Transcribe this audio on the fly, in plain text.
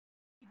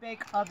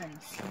bake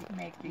ovens to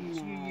make these.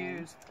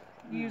 You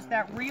use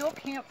that real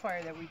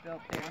campfire that we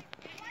built there.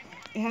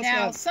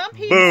 Now, some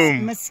people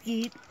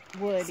mesquite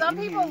wood. Some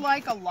people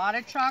like a lot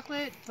of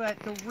chocolate, but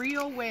the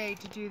real way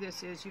to do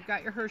this is you've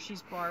got your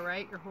Hershey's bar,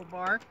 right? Your whole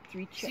bar. So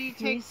you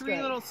take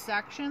three little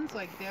sections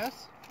like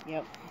this.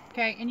 Yep.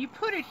 Okay, and you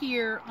put it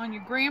here on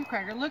your graham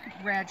cracker. Look,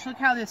 Reg, look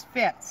how this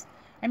fits.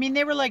 I mean,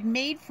 they were like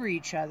made for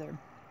each other.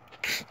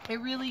 It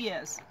really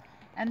is.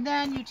 And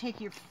then you take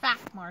your fat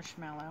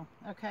marshmallow.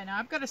 Okay, now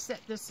I've got to set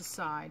this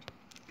aside.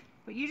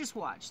 But you just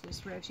watch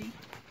this, Reggie.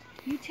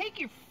 You take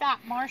your fat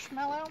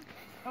marshmallow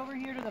over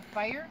here to the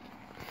fire,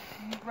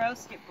 and you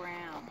roast it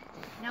brown.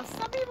 Now,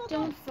 some people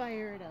don't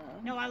fire it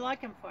up. No, I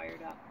like them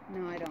fired up.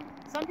 No, I don't.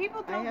 Some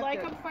people don't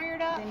like them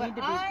fired up, but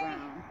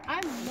I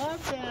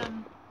love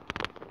them.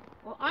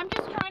 Well, I'm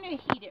just trying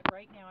to heat it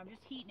right now. I'm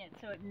just heating it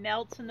so it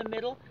melts in the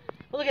middle.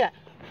 Look at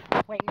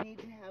that. Wait, you need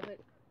to have it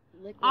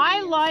liquid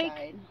I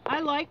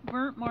like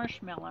burnt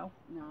marshmallow.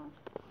 No.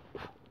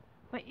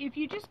 But if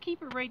you just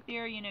keep it right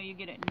there, you know, you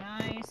get it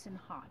nice and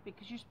hot.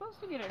 Because you're supposed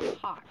to get it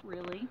hot,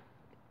 really.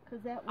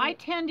 I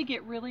tend to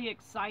get really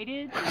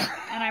excited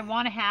and I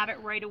want to have it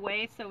right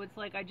away. So it's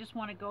like I just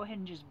want to go ahead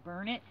and just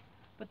burn it.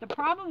 But the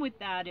problem with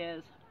that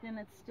is then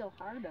it's still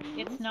hard on the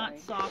inside. It's not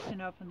soft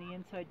enough on the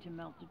inside to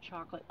melt the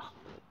chocolate. Oh,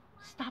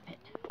 stop it.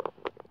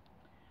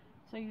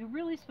 So you're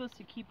really supposed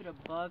to keep it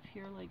above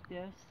here like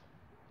this.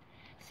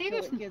 See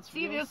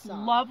this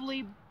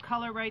lovely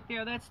color right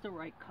there? That's the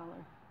right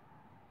color.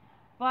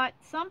 But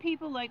some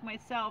people like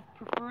myself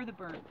prefer the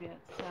burnt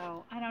bits.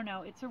 So I don't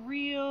know. It's a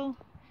real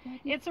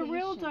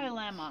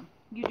dilemma.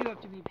 You do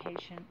have to be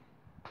patient.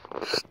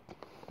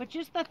 But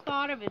just the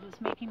thought of it is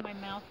making my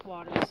mouth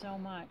water so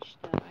much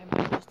that I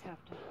might just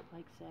have to,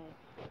 like, say,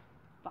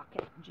 fuck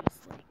it and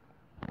just, like,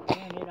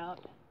 turn it up.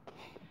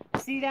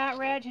 See that,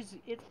 Reg?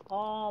 It's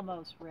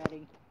almost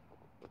ready.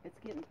 It's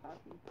getting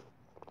puffy.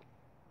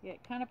 Yeah,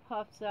 it kind of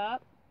puffs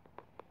up.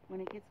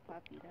 When it gets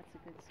puffy, that's a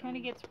good sign. Kind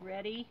of gets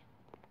ready.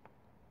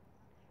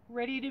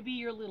 Ready to be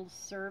your little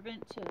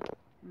servant to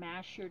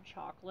mash your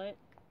chocolate.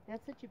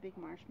 That's such a big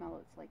marshmallow.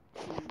 It's like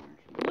 2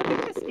 marshmallows. Look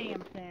at this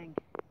damn thing.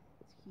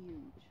 It's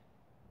huge.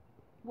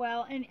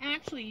 Well, and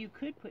actually you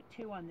could put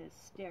 2 on this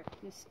stick.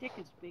 This stick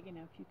is big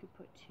enough. You could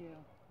put 2.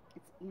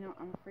 It's, you know,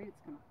 I'm afraid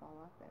it's going to fall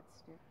off that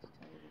stick, to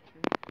tell you the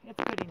truth.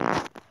 It's good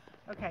enough.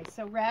 Okay,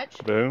 so Reg.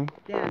 Boom.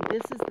 Then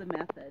this is the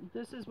method.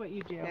 This is what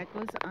you do. That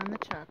goes on the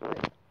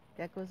chocolate.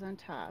 That goes on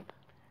top.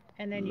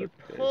 And then you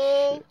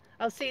pull.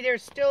 Oh, see,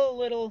 there's still a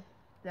little.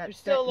 There's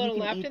still a little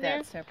left in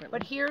there. Separately.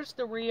 But here's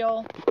the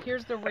real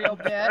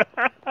bit.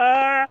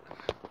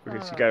 Okay,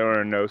 she got it on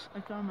her nose.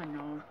 It's on my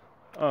nose.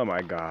 Oh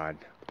my God.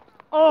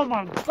 Oh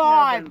my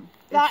God.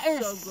 That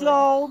is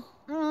so.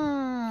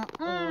 My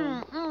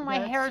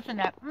hair's in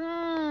that.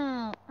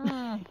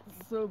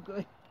 It's so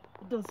good.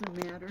 It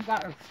doesn't matter.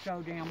 That is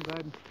so damn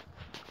good.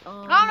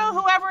 I don't know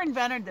whoever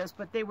invented this,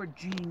 but they were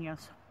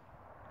genius.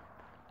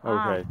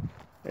 Okay.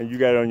 And you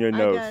got it on your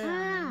nose. I got it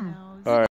on my nose. All right.